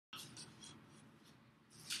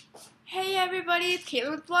Hey everybody, it's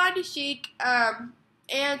Caitlin with Blondie Chic.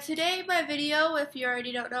 And today my video, if you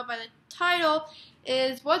already don't know by the title,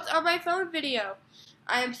 is what's on my phone video.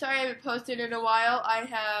 I am sorry I haven't posted in a while. I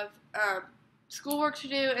have schoolwork to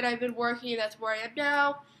do and I've been working. That's where I am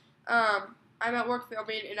now. I'm at work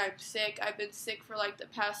filming and I'm sick. I've been sick for like the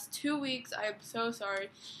past 2 weeks. I am so sorry.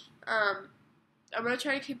 I'm gonna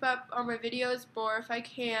try to keep up on my videos more if I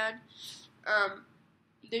can.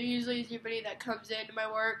 There usually is anybody that comes into my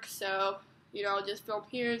work, so, I'll just film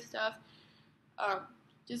here and stuff.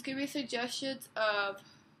 Just give me suggestions of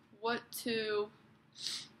what to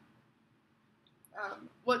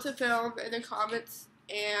film in the comments,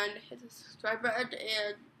 and hit the subscribe button,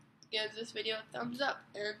 and give this video a thumbs up,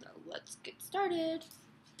 and let's get started.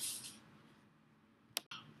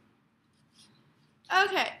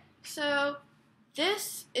 Okay, so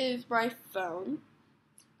this is my phone.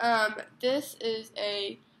 This is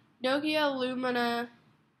a Nokia Lumia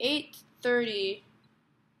 830,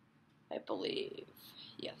 I believe.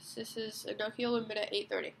 Yes, this is a Nokia Lumia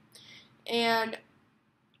 830. And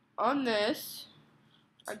on this,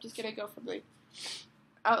 I'm just going to go from the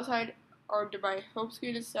outside onto my home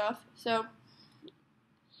screen and stuff. So,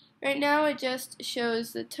 right now it just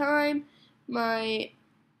shows the time, my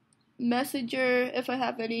messenger, if I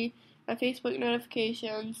have any, my Facebook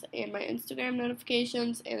notifications, and my Instagram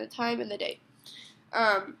notifications, and the time and the date.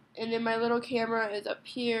 And then my little camera is up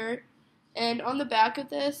here, and on the back of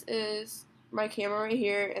this is my camera right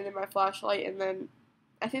here, and then my flashlight, and then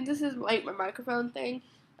I think this is like my microphone thing.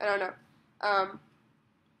 I don't know.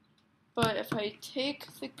 But if I take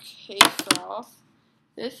the case off,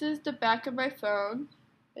 this is the back of my phone.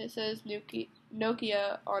 It says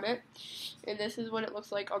Nokia on it, and this is what it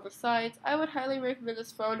looks like on the sides. I would highly recommend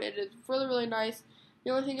this phone. It is really, really nice.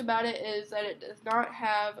 The only thing about it is that it does not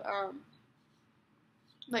have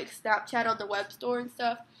like Snapchat on the web store and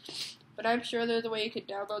stuff, but I'm sure there's a way you could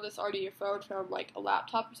download this onto your phone from like a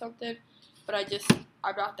laptop or something, but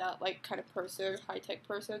I'm not that like kind of person, high-tech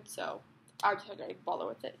person, so I'm just not going to bother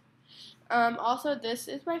with it. Also, this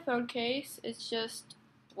is my phone case. It's just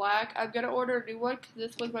black. I'm going to order a new one because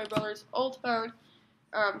this was my brother's old phone,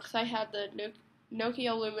 because I had the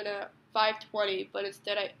Nokia Lumia 520, but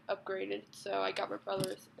instead I upgraded, so I got my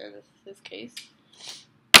brother's, and this is his case.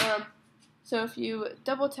 So if you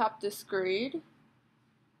double tap the screen,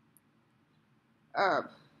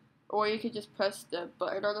 or you could just press the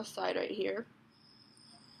button on the side right here.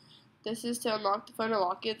 This is to unlock the phone or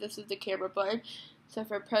lock it. This is the camera button. So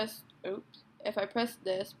if I press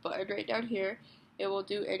this button right down here, it will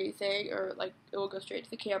do anything, or like it will go straight to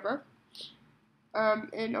the camera.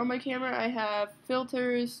 And on my camera I have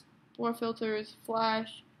filters, more filters,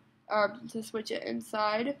 flash, to switch it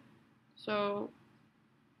inside. So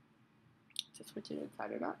to switch it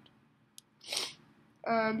inside or not.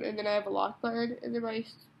 And then I have a lock button, and then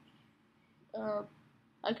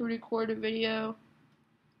I can record a video,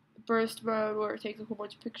 burst mode, where it takes a whole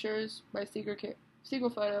bunch of pictures, my single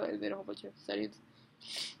photo, and then a whole bunch of settings.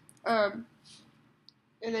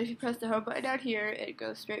 And then if you press the home button down here, it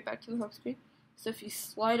goes straight back to the home screen. So if you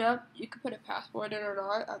slide up, you can put a password in or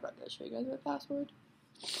not. I'm not going to show you guys my password.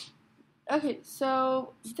 Okay,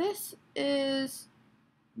 so this is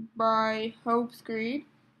my home screen.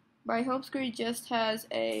 My home screen just has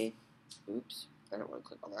a, I don't want to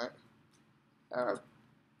click on that.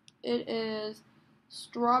 It is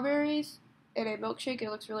strawberries and a milkshake.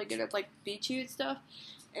 It looks really good. It's like beachy and stuff,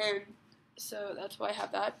 and so that's why I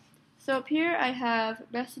have that. So up here I have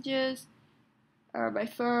messages, my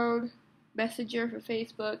phone, Messenger for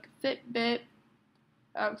Facebook, Fitbit,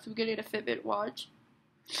 so I'm getting a Fitbit watch,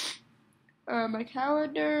 my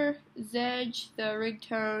calendar, Zedge, the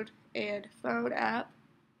ringtone, and phone app,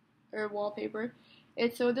 or wallpaper.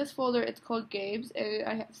 And so in this folder, it's called Games, and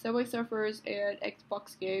I have Subway Surfers and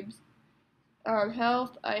Xbox games.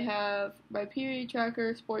 Health, I have my period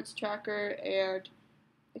tracker, sports tracker, and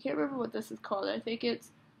I can't remember what this is called. I think it's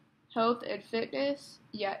Health and Fitness.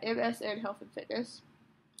 Yeah, MSN Health and Fitness.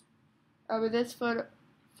 In this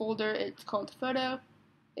folder, it's called Photo,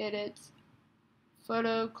 and it's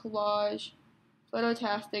Photo Collage,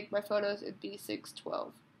 Phototastic, my photos in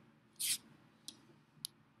B612.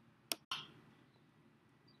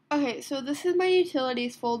 Okay, so this is my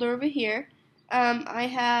utilities folder over here. I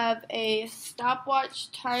have a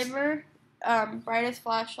stopwatch timer, brightest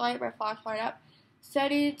flashlight, my flashlight app,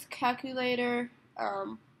 settings, calculator,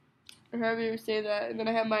 or however you say that, and then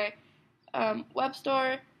I have my web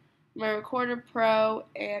store, my Recorder Pro,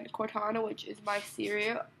 and Cortana, which is my Siri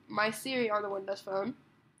on the Windows Phone.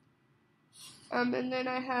 And then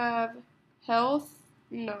I have health.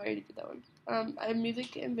 No, I already did that one. I have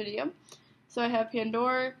music and video. So I have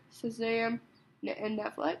Pandora, Shazam, and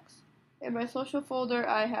Netflix. In my social folder,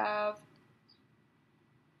 I have.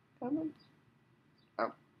 In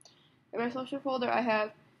my social folder, I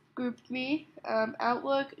have GroupMe,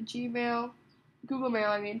 Outlook, Gmail, Google Mail.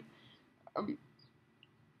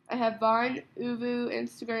 I have Vine, Uvu,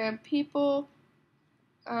 Instagram, People,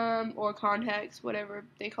 or Contacts, whatever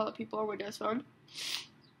they call it, People or Windows Phone.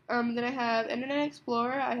 Then I have Internet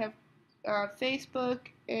Explorer. I have Facebook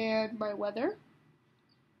and my weather.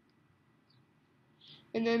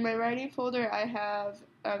 And then my writing folder, I have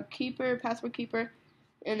Keeper, Password Keeper,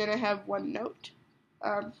 and then I have OneNote.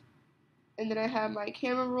 And then I have my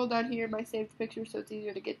camera roll down here, my saved picture, so it's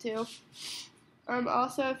easier to get to.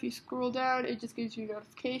 Also, if you scroll down, it just gives you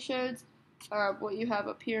notifications, what you have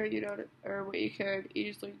up here, or what you can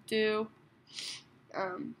easily do.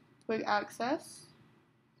 Quick access.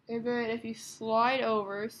 And then if you slide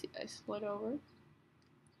over, see, I slid over.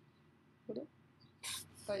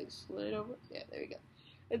 I slid over. Yeah, there we go.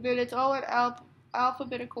 And then it's all in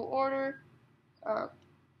alphabetical order.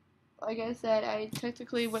 Like I said, I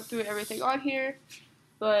technically went through everything on here,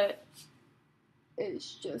 but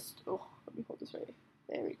it's just, let me hold this right.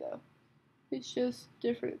 There we go. It's just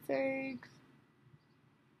different things.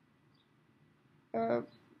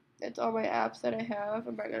 It's all my apps that I have.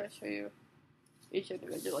 I'm not going to show you each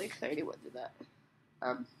individually because I already went through that.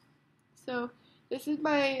 So this is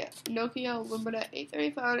my Nokia Lumina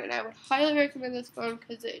 830 phone, and I would highly recommend this phone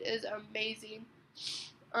because it is amazing.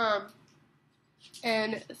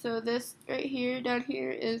 And so this right here, down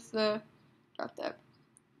here is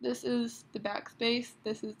this is the backspace,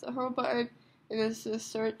 this is the home button, and this is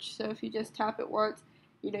search, so if you just tap it once,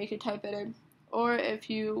 you can type it in. Or if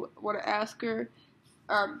you want to ask her,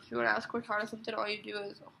 Cortana something, all you do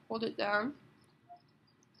is hold it down.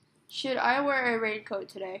 Should I wear a raincoat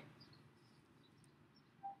today?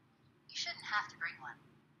 You shouldn't have to bring one.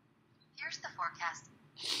 Here's the forecast.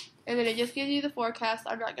 And then it just gives you the forecast.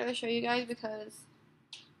 I'm not going to show you guys because,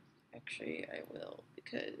 actually I will,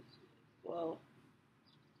 because, well,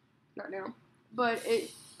 not now. But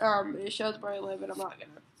it shows where I live, and I'm not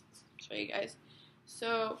going to show you guys.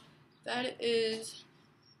 So that is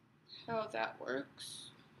how that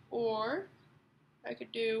works. Or I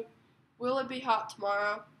could do, will it be hot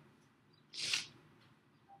tomorrow?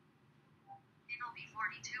 It'll be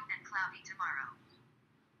 42 and cloudy tomorrow.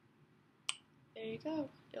 There you go.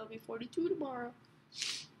 It'll be 42 tomorrow.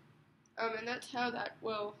 And that's how that's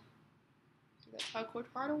how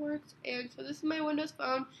Cortana works. And so this is my Windows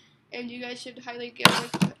phone, and you guys should highly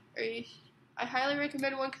I highly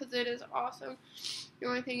recommend one because it is awesome. The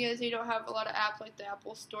only thing is you don't have a lot of apps like the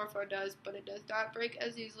Apple Store phone does, but it does not break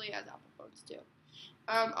as easily as Apple phones do.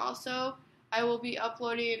 Also, I will be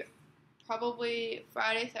uploading probably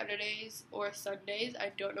Friday, Saturdays, or Sundays.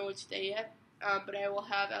 I don't know which day yet, but I will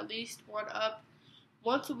have at least one up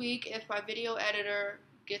once a week if my video editor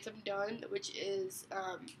gets them done, which is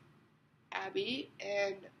Abby,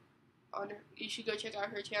 and you should go check out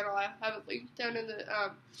her channel. I have it linked down in the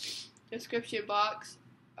description box.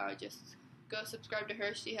 Just go subscribe to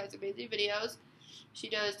her. She has amazing videos. She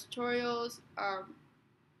does tutorials,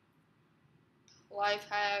 life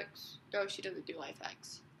hacks. No, she doesn't do life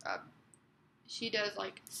hacks. She does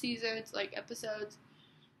like seasons, like episodes.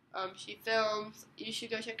 She films. You should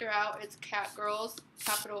go check her out. It's Cat Girls,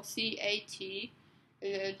 capital C-A-T,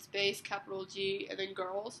 and then space, capital G, and then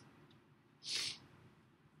Girls.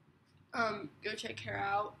 Go check her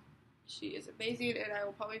out. She is amazing, and I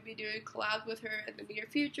will probably be doing collabs with her in the near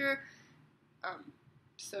future.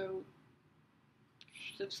 So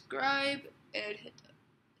subscribe and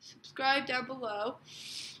subscribe down below,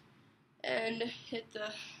 and hit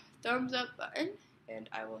the thumbs up button. And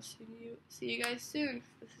I will see you guys soon.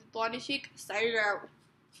 This is Blondie Chic signing out.